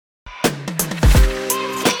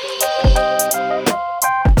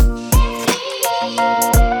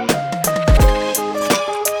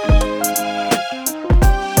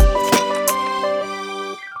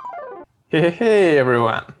Hey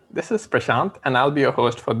everyone. This is Prashant, and I'll be your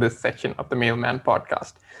host for this section of the Mailman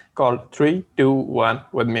podcast called 321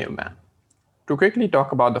 with Mailman. To quickly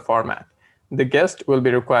talk about the format, the guest will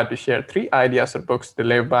be required to share three ideas or books they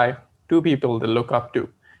live by, two people they look up to,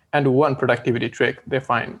 and one productivity trick they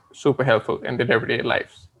find super helpful in their everyday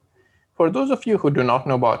lives. For those of you who do not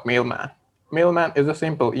know about Mailman, Mailman is a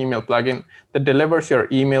simple email plugin that delivers your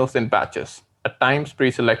emails in batches at times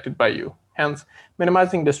pre-selected by you, hence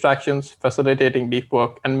minimizing distractions, facilitating deep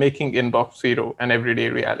work, and making Inbox Zero an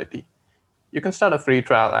everyday reality. You can start a free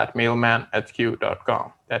trial at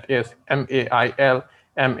mailmanhq.com. That is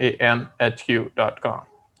mailmanhq.com.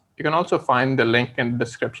 You can also find the link in the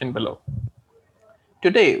description below.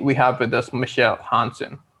 Today, we have with us Michelle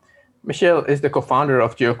Hansen. Michelle is the co-founder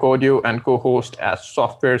of Geocodio and co-host at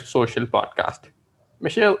Software Social Podcast.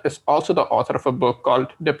 Michelle is also the author of a book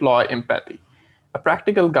called Deploy Empathy, a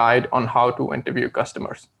practical guide on how to interview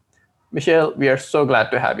customers. Michelle, we are so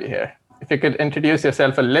glad to have you here. If you could introduce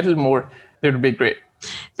yourself a little more, it would be great.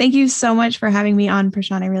 Thank you so much for having me on,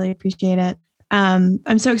 Prashant. I really appreciate it.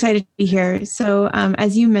 I'm so excited to be here. So,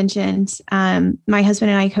 as you mentioned, my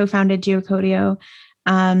husband and I co-founded Geocodio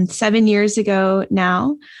 7 years ago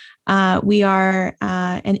now. We are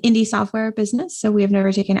an indie software business, so we have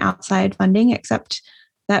never taken outside funding except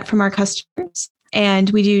that from our customers. And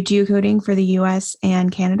we do geocoding for the US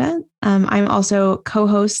and Canada. I'm also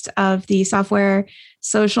co-host of the Software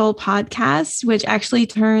Social Podcast, which actually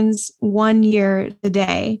turns 1 year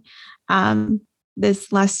today.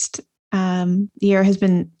 This last year has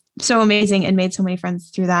been so amazing and made so many friends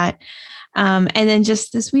through that. And then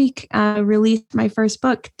just this week, released my first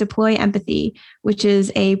book, Deploy Empathy, which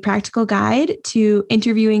is a practical guide to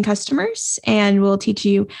interviewing customers, and will teach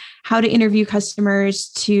you how to interview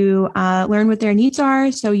customers to learn what their needs are,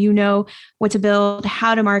 so you know what to build,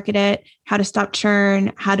 how to market it, how to stop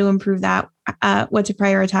churn, how to improve that, what to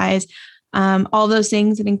prioritize, all those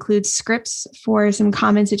things. It includes scripts for some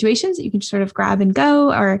common situations that you can sort of grab and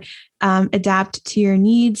go or adapt to your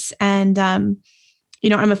needs. And I'm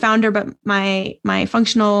a founder, but my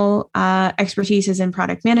functional expertise is in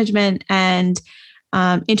product management, and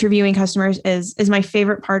interviewing customers is my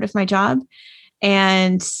favorite part of my job.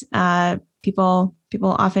 And people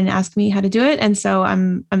often ask me how to do it, and so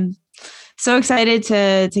I'm so excited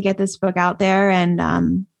to get this book out there, and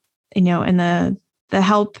and the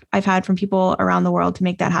help I've had from people around the world to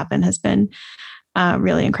make that happen has been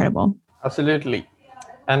really incredible. Absolutely.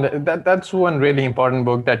 And that's one really important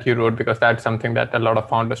book that you wrote, because that's something that a lot of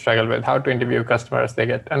founders struggle with, how to interview customers. They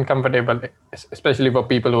get uncomfortable, especially for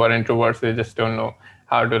people who are introverts. They just don't know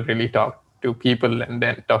how to really talk to people, and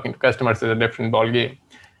then talking to customers is a different ballgame.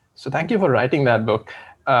 So thank you for writing that book.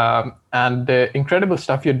 And the incredible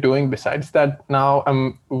stuff you're doing besides that. Now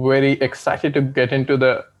I'm very excited to get into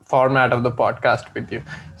the format of the podcast with you.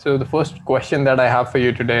 So the first question that I have for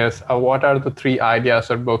you today is, what are the three ideas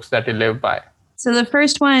or books that you live by? So the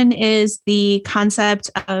first one is the concept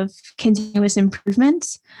of continuous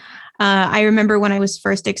improvement. I remember when I was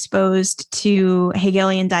first exposed to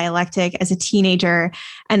Hegelian dialectic as a teenager,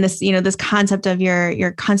 and this concept of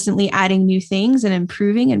you're constantly adding new things and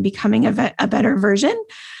improving and becoming a better version.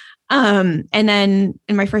 And then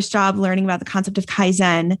in my first job, learning about the concept of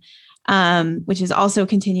Kaizen, which is also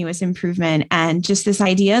continuous improvement, and just this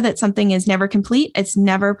idea that something is never complete, it's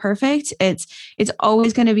never perfect, it's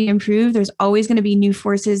always going to be improved. There's always going to be new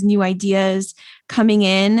forces, new ideas coming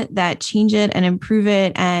in that change it and improve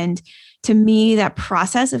it. And to me, that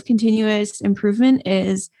process of continuous improvement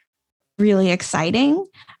is really exciting.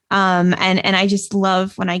 And I just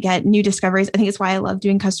love when I get new discoveries. I think it's why I love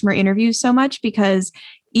doing customer interviews so much, because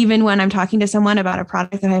even when I'm talking to someone about a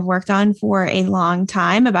product that I've worked on for a long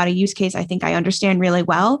time, about a use case I think I understand really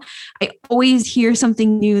well, I always hear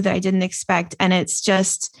something new that I didn't expect. And it's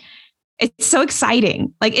so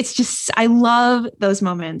exciting. Like, I love those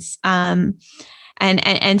moments. And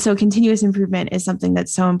so continuous improvement is something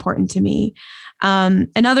that's so important to me.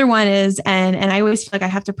 Another one is, and I always feel like I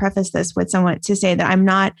have to preface this with someone to say that I'm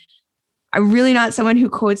really not someone who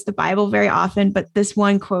quotes the Bible very often, but this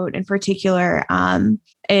one quote in particular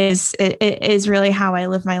is really how I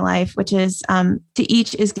live my life, which is, to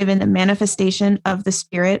each is given the manifestation of the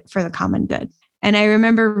Spirit for the common good. And I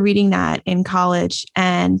remember reading that in college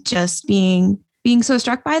and just being so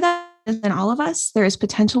struck by that. In all of us, there is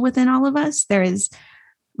potential within all of us. There is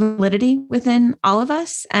validity within all of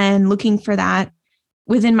us, and looking for that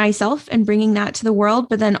within myself and bringing that to the world,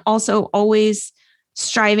 but then also always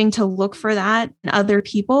striving to look for that in other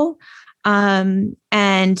people, and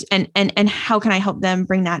how can I help them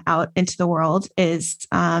bring that out into the world is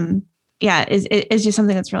yeah, is just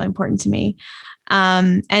something that's really important to me.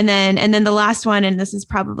 And then the last one, and this is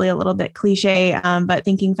probably a little bit cliche, but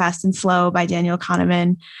Thinking Fast and Slow by Daniel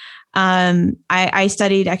Kahneman. I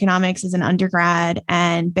studied economics as an undergrad,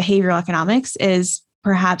 and behavioral economics is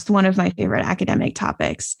perhaps one of my favorite academic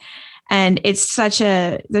topics. And there's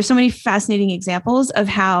so many fascinating examples of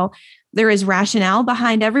how there is rationale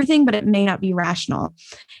behind everything, but it may not be rational.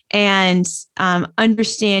 And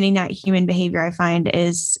understanding that human behavior, I find,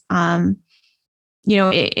 is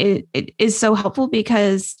it is so helpful,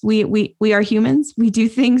 because we are humans. We do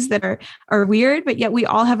things that are weird, but yet we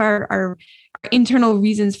all have our internal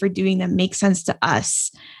reasons for doing them make sense to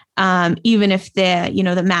us, even if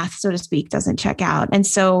the math, so to speak, doesn't check out. And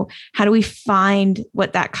so how do we find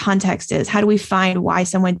what that context is? How do we find why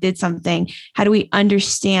someone did something? How do we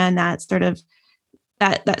understand that sort of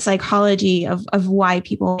that psychology of why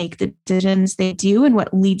people make the decisions they do and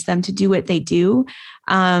what leads them to do what they do,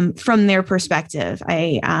 from their perspective?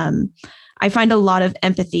 I find a lot of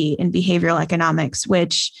empathy in behavioral economics,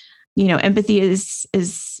 which, empathy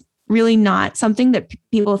is really not something that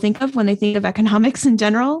people think of when they think of economics in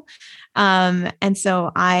general. And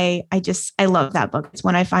so I love that book. It's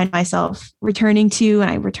one I find myself returning to, and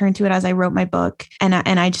I returned to it as I wrote my book. And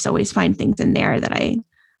I just always find things in there that I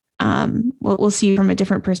will see from a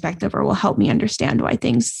different perspective, or will help me understand why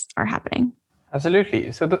things are happening.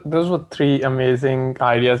 Absolutely. So those were three amazing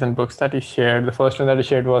ideas and books that you shared. The first one that you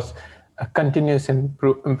shared was a continuous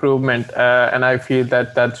improvement. And I feel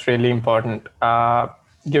that that's really important,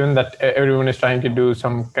 given that everyone is trying to do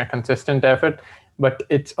some consistent effort, but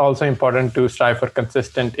it's also important to strive for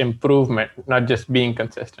consistent improvement, not just being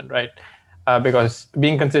consistent, right? Because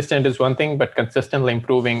being consistent is one thing, but consistently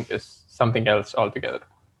improving is something else altogether.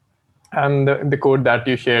 And the quote that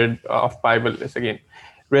you shared of Bible is, again,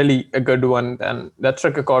 really a good one. And that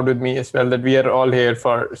struck a chord with me as well, that we are all here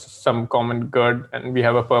for some common good, and we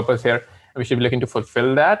have a purpose here, and we should be looking to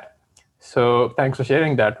fulfill that. So thanks for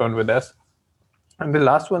sharing that one with us. And the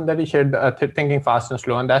last one that you shared, Thinking Fast and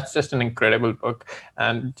Slow, and that's just an incredible book,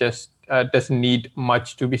 and just doesn't need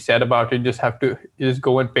much to be said about it. You just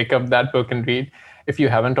go and pick up that book and read. If you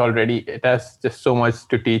haven't already, it has just so much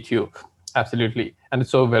to teach you. Absolutely. And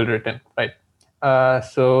it's so well written, right?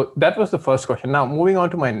 So that was the first question. Now, moving on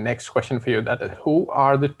to my next question for you, that is, who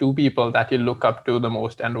are the two people that you look up to the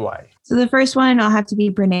most, and why? So the first one, I'll have to be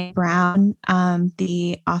Brené Brown,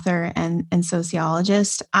 the author and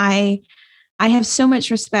sociologist. I have so much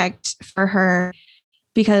respect for her,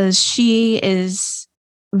 because she is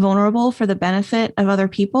vulnerable for the benefit of other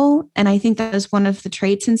people. And I think that is one of the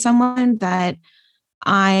traits in someone that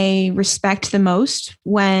I respect the most,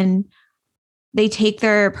 when they take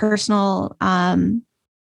their personal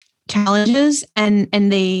challenges and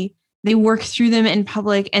they work through them in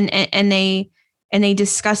public, and they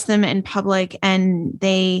discuss them in public, and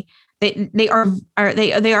they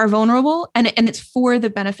are vulnerable, and it's for the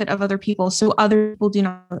benefit of other people. So other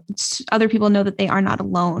people know that they are not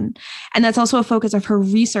alone. And that's also a focus of her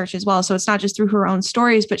research as well. So it's not just through her own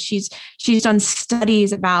stories, but she's done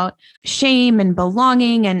studies about shame and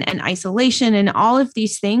belonging and isolation and all of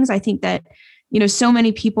these things. I think that, so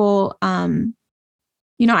many people,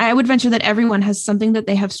 I would venture that everyone has something that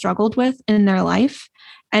they have struggled with in their life.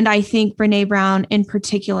 And I think Brené Brown in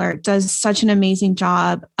particular does such an amazing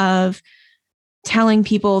job of telling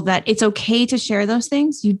people that it's okay to share those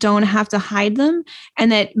things. You don't have to hide them.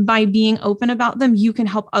 And that by being open about them, you can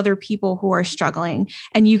help other people who are struggling,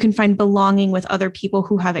 and you can find belonging with other people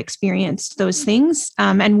who have experienced those things.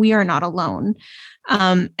 And we are not alone.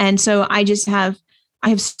 And so I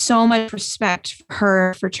have so much respect for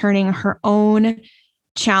her for turning her own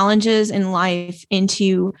challenges in life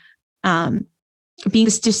into being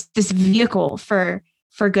just this vehicle for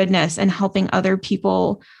goodness and helping other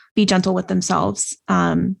people be gentle with themselves.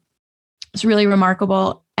 It's really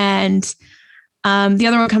remarkable. And the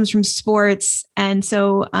other one comes from sports. And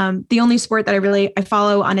so the only sport that I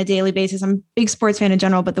follow on a daily basis, I'm a big sports fan in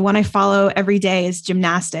general, but the one I follow every day is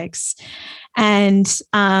gymnastics. And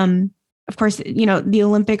of course, the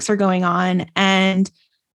Olympics are going on, and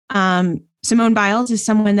Simone Biles is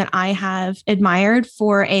someone that I have admired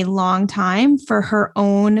for a long time for her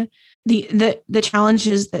own the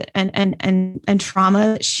challenges that and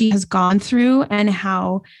trauma that she has gone through, and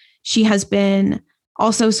how she has been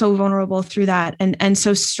also so vulnerable through that, and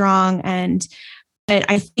so strong. And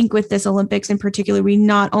I think with this Olympics in particular, we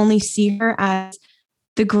not only see her as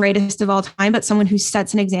the greatest of all time, but someone who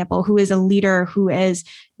sets an example, who is a leader, who is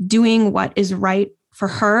doing what is right for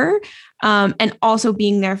her, and also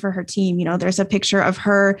being there for her team. There's a picture of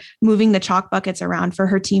her moving the chalk buckets around for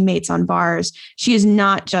her teammates on bars. She is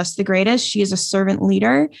not just the greatest. She is a servant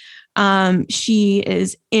leader She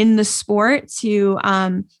is in the sport to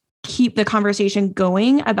keep the conversation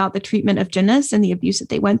going about the treatment of gymnasts and the abuse that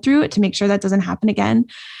they went through to make sure that doesn't happen again.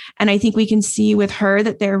 And I think we can see with her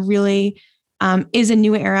that there really is a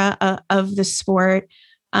new era of the sport.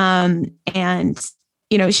 And,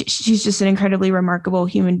 she's just an incredibly remarkable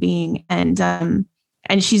human being. And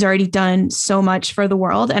she's already done so much for the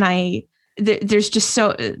world. And there's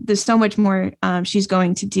so much more she's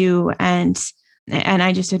going to do. And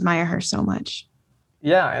I just admire her so much.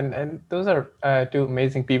 Yeah, and those are two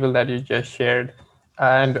amazing people that you just shared.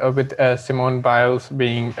 And with Simone Biles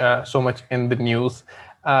being so much in the news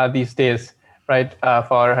these days, right,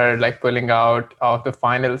 for her like pulling out of the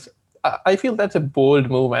finals, I feel that's a bold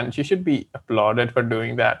move and she should be applauded for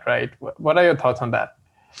doing that, right? What are your thoughts on that?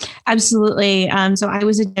 Absolutely. So I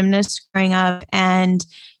was a gymnast growing up, and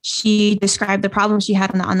she described the problem she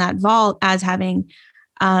had on that vault as having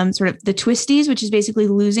sort of the twisties, which is basically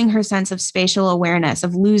losing her sense of spatial awareness,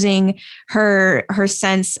 of losing her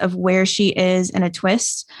sense of where she is in a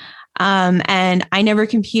twist. And I never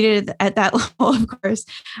competed at that level, of course,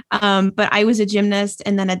 but I was a gymnast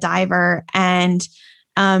and then a diver. And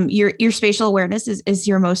your spatial awareness is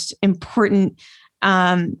your most important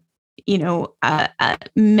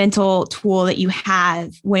mental tool that you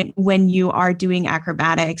have when you are doing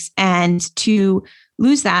acrobatics, and to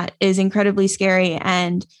lose that is incredibly scary.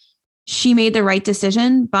 And she made the right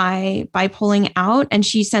decision by pulling out, and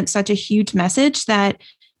she sent such a huge message that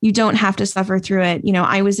you don't have to suffer through it.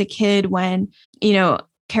 I was a kid when,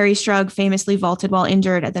 Kerri Strug famously vaulted while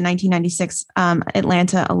injured at the 1996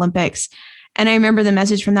 Atlanta Olympics. And I remember the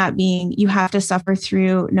message from that being, you have to suffer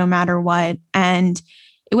through no matter what. And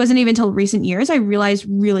it wasn't even until recent years I realized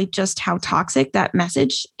really just how toxic that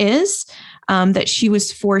message is, that she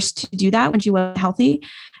was forced to do that when she wasn't healthy.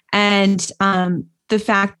 And the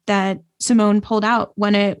fact that Simone pulled out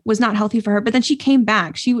when it was not healthy for her, but then she came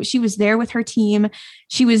back. She was there with her team.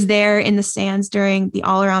 She was there in the stands during the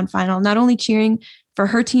all-around final, not only cheering for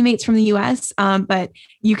her teammates from the US, but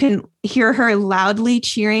you can hear her loudly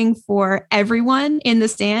cheering for everyone in the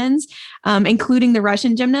stands, including the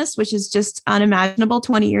Russian gymnasts, which is just unimaginable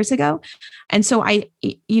 20 years ago. And so I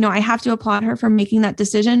have to applaud her for making that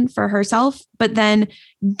decision for herself, but then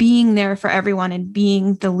being there for everyone and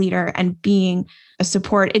being the leader and being a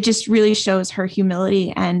support. It just really shows her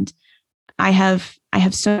humility. And I have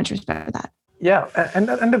so much respect for that. Yeah, and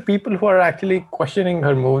the people who are actually questioning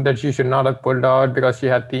her move that she should not have pulled out because she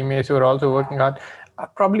had teammates who are also working hard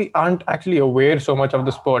probably aren't actually aware so much of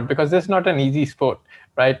the sport, because this is not an easy sport,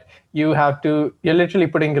 right? You're literally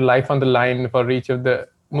putting your life on the line for each of the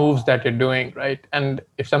moves that you're doing, right? And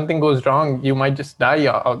if something goes wrong, you might just die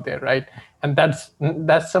out there, right? And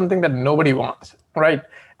that's something that nobody wants, right?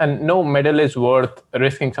 And no medal is worth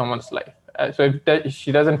risking someone's life. So if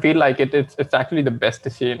she doesn't feel like it, it's actually the best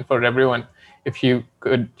decision for everyone if you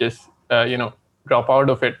could just drop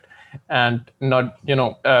out of it and not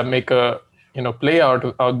make a play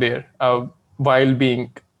out there while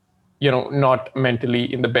being not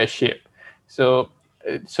mentally in the best shape. So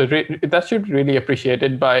that should really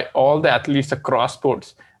appreciated by all the athletes across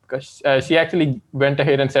sports, because she actually went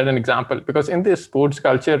ahead and set an example. Because in this sports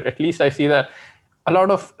culture, at least I see that a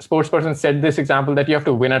lot of sports persons set this example that you have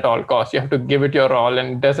to win at all costs. You have to give it your all,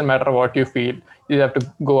 and it doesn't matter what you feel. You have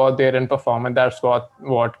to go out there and perform, and that's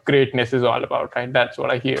what greatness is all about, right? That's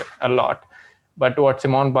what I hear a lot. But what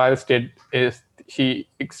Simone Biles did is she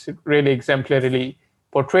really exemplarily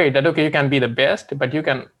portrayed that, okay, you can be the best, but you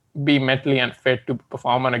can be mentally unfit to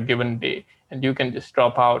perform on a given day, and you can just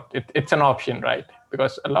drop out. It's an option, right?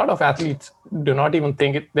 Because a lot of athletes do not even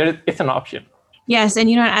think it's an option. Yes, and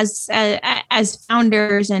as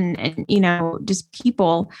founders and just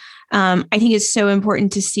people, I think it's so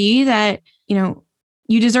important to see that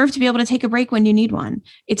you deserve to be able to take a break when you need one.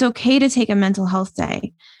 It's okay to take a mental health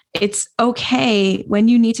day. It's okay when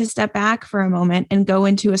you need to step back for a moment and go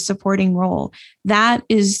into a supporting role. That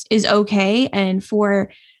is okay. And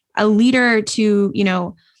for a leader to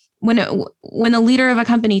when a leader of a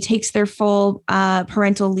company takes their full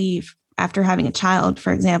parental leave after having a child,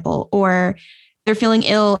 for example, or they're feeling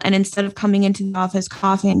ill and instead of coming into the office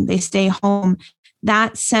coughing, they stay home,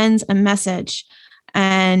 that sends a message.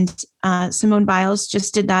 And Simone Biles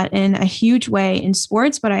just did that in a huge way in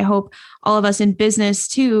sports, but I hope all of us in business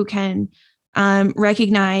too can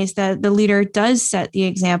recognize that the leader does set the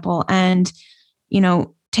example, and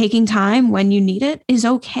taking time when you need it is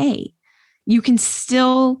okay. You can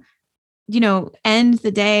still end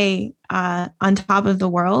the day on top of the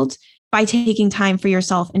world by taking time for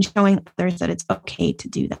yourself and showing others that it's okay to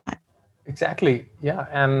do that. Exactly. Yeah.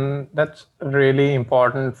 And that's a really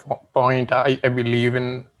important point, I believe,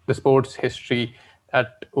 in the sports history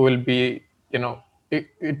that will be,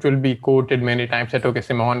 it will be quoted many times that, okay,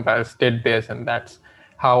 Simone Biles did this, and that's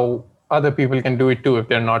how other people can do it too if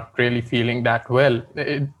they're not really feeling that well.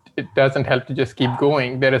 It doesn't help to just keep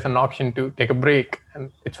going. There is an option to take a break,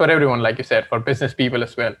 and it's for everyone, like you said, for business people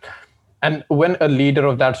as well. And when a leader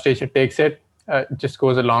of that stature takes it, it just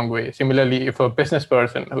goes a long way. Similarly, if a business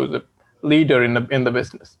person who's a leader in the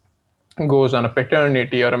business goes on a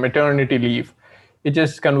paternity or a maternity leave, it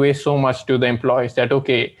just conveys so much to the employees that,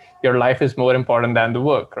 okay, your life is more important than the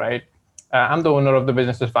work, right? I'm the owner of the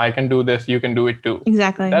business. If I can do this, you can do it too.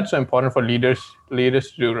 Exactly. That's so important for leaders to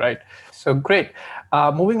do, right? So great.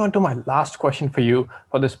 Moving on to my last question for you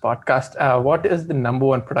for this podcast. What is the number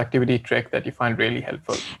one productivity trick that you find really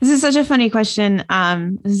helpful? This is such a funny question.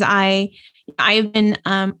 I've been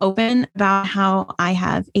open about how I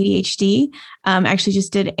have ADHD. Actually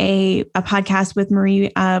just did a podcast with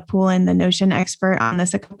Marie Poulin, the Notion expert, on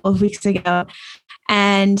this a couple of weeks ago.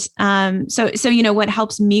 And so what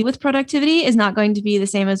helps me with productivity is not going to be the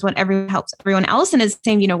same as what helps everyone else. And it's the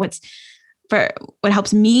same, what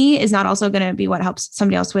helps me is not also going to be what helps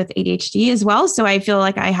somebody else with ADHD as well. So I feel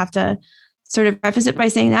like I have to sort of preface it by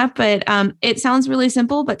saying that, but it sounds really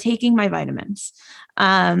simple, but taking my vitamins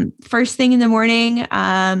first thing in the morning,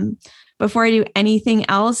 before I do anything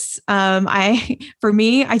else, I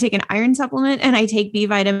take an iron supplement and I take B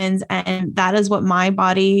vitamins, and that is what my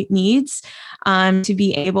body needs to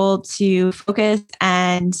be able to focus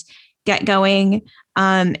and get going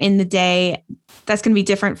in the day. That's going to be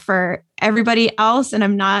different for everybody else, and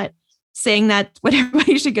I'm not saying that what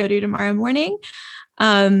everybody should go do tomorrow morning.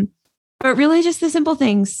 But really just the simple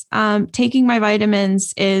things. Taking my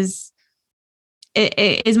vitamins is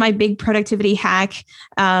my big productivity hack.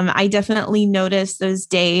 I definitely notice those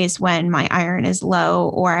days when my iron is low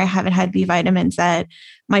or I haven't had B vitamins that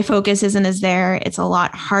my focus isn't as there. It's a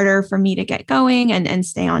lot harder for me to get going and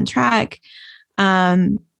stay on track.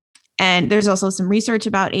 And there's also some research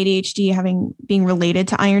about ADHD being related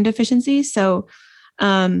to iron deficiency. So,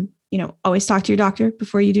 always talk to your doctor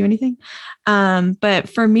before you do anything. But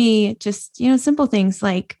for me, just, simple things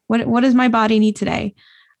like what does my body need today?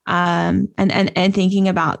 And thinking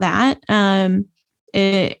about that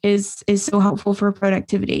is so helpful for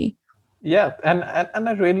productivity. Yeah, and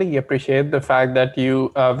I really appreciate the fact that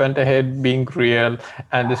you went ahead being real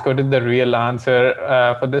and just quoted the real answer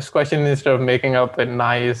for this question instead of making up a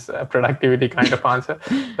nice productivity kind of answer.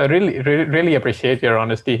 So I really appreciate your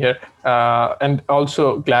honesty here, and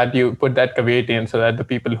also glad you put that caveat in so that the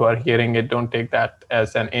people who are hearing it don't take that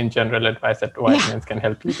as an in general advice that vitamins can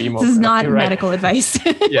help you be more. This is not medical advice.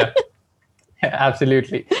 Yeah,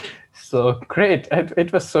 absolutely. So great.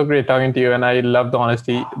 It was so great talking to you. And I love the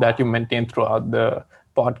honesty that you maintain throughout the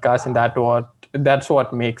podcast. And that's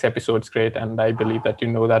what makes episodes great. And I believe that you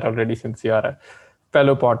know that already since you are a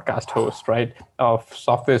fellow podcast host, right, of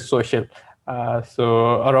Software Social.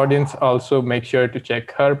 So our audience also make sure to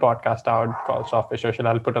check her podcast out called Software Social.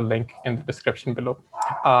 I'll put a link in the description below.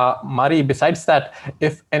 Mari, besides that,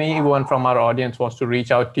 if anyone from our audience wants to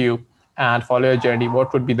reach out to you and follow your journey,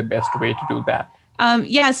 what would be the best way to do that?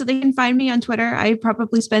 So they can find me on Twitter. I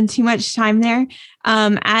probably spend too much time there,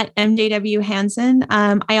 at MJW Hansen.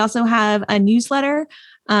 I also have a newsletter,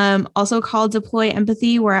 also called Deploy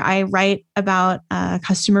Empathy, where I write about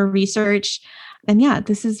customer research. And yeah,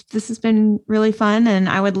 this has been really fun, and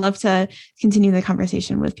I would love to continue the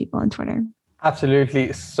conversation with people on Twitter.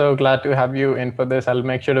 Absolutely. So glad to have you in for this. I'll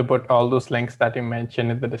make sure to put all those links that you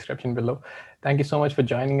mentioned in the description below. Thank you so much for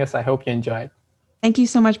joining us. I hope you enjoyed. Thank you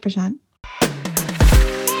so much, Prashant.